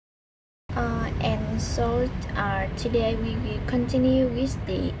Today we will continue with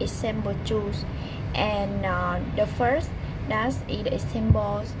the example tools, and the first that is the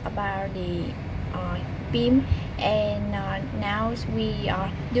examples about the beam, and now we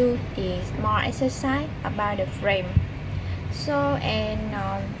do the small exercise about the frame.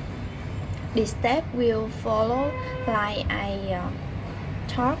 The step will follow like I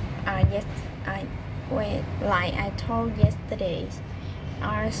told yesterday.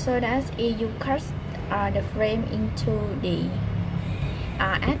 So that you cut the frame into the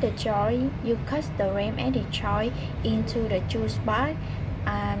at the joint. You cut the frame at the joint into the two parts.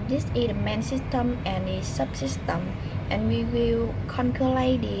 This is the main system and the subsystem, and we will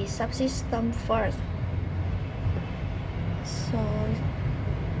calculate the subsystem first.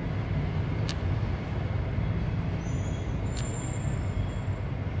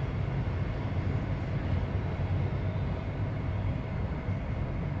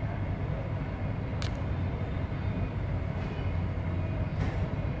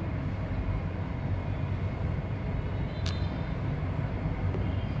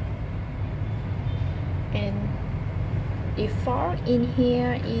 And the 4 in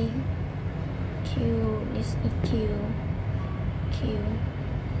here is Q, this is Q.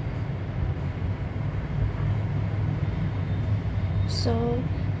 So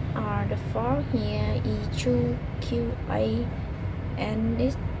the 4 here is 2QA, and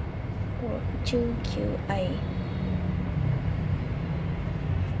this 2QA.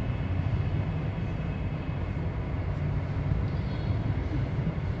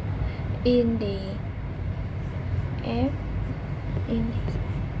 In the F in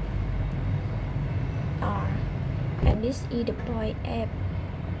R, and this is the point F,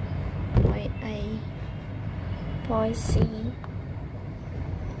 point A, point C,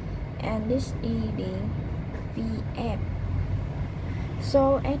 and this is the VF.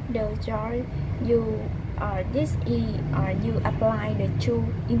 So at the joint you you apply the two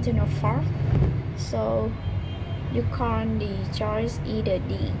internal force, so you call the joints either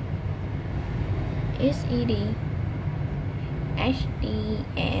D, SED, HD,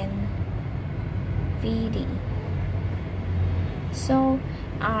 and VD. So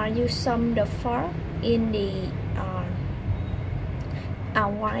you sum the force in the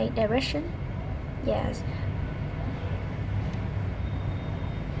y direction. Yes,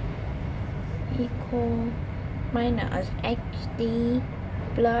 equal minus HD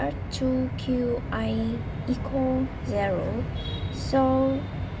plus 2QA equal 0. So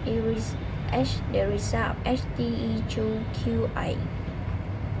it is the result HD is 2QA.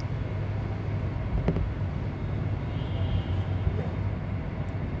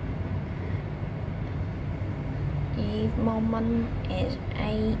 If moment as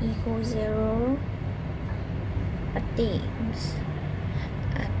A equals 0, at T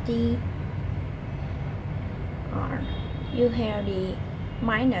R, you have the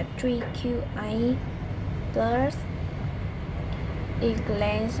minus 3QA plus the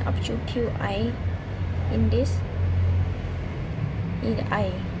length of 2QA in this is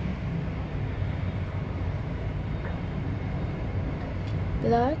A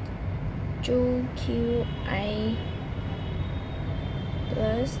plus 2QA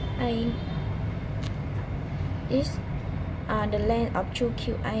plus A. This the length of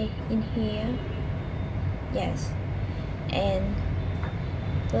 2QA in here. Yes, and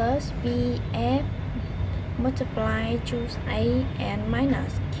plus VF multiply choose A and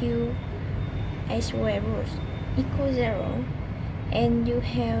minus Q A square root equal 0, and you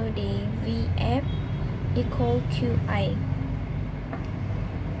have the VF equal QA,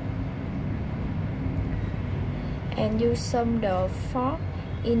 and you sum the force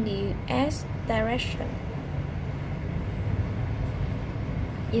in the S direction.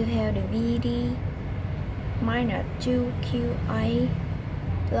 You have the VD minus 2QA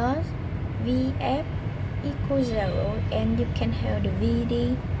plus VF equals 0, and you can have the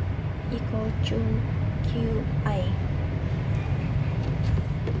VD equal to QA.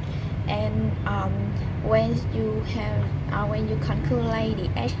 And when you calculate the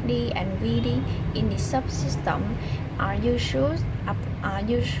HD and VD in the subsystem, you should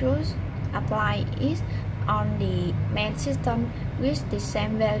apply it on the main system with the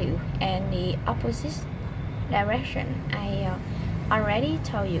same value and the opposite direction. I already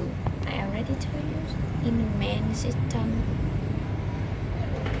told you in the main system.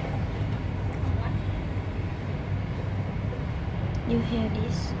 You have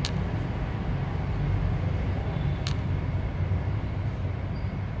this.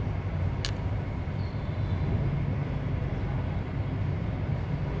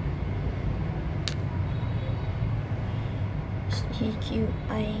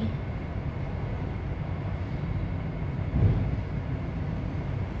 CQA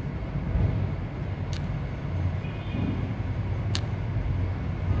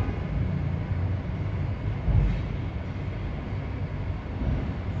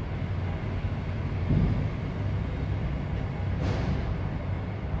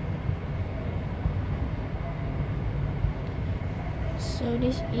So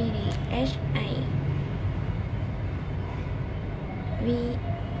this is the HA V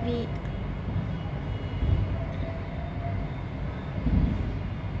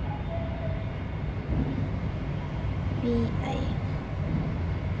VA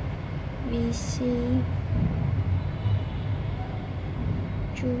VC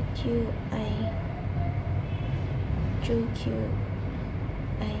QA,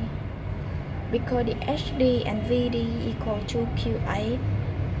 because the HD and VD equal to QA,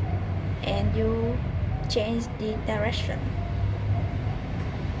 and you change the direction.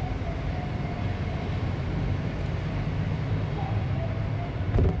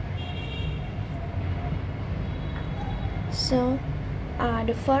 So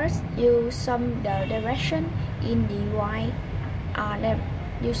the first you sum the direction in the y,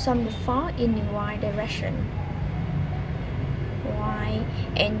 you sum the 4 in the y direction, y,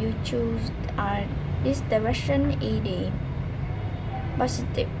 and you choose this direction is the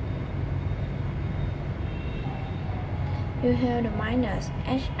positive. You have the minus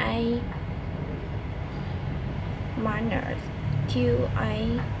HA minus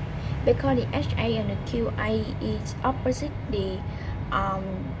QA, because the HA and the QA is opposite the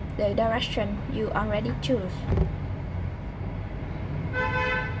direction you already choose.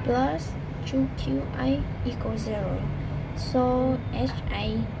 Plus 2QA equals 0. So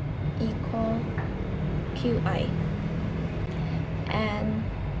HA equal QA, and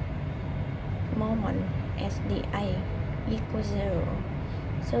moment SDA equals 0.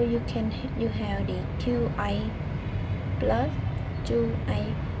 So you have the QA plus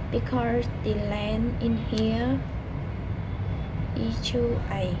 2A, because the length in here is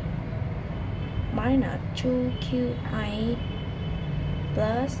 2A, minus 2QA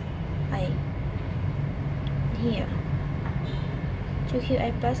plus A. Here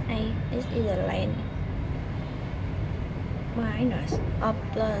 2QA plus A, this is the length, minus or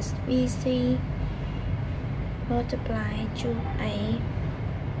plus VC multiply 2A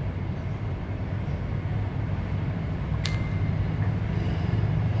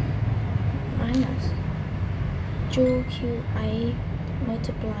minus 2QA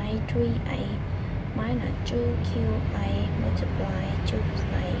multiply 3A minus 2QA multiply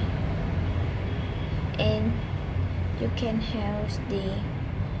 2A, and you can have the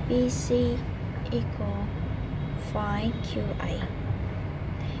VC equal 5QA.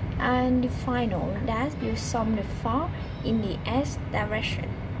 And the final, that you sum the 4 in the S direction.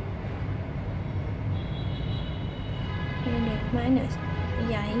 And the minus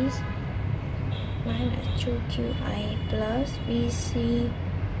VA minus 2QA plus VC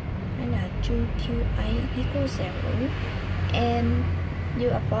minus 2QA equals 0, and you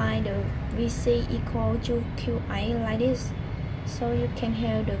apply the VC equal to QA like this, so you can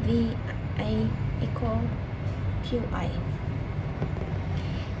have the VA equal QA.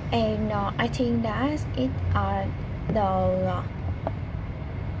 And I think that it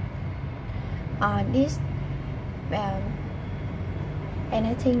this and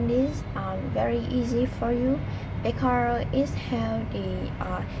I think this very easy for you, because it have the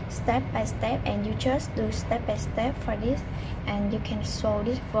step by step, and you just do step by step for this, and you can solve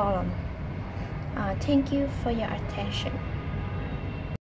this problem. Thank you for your attention.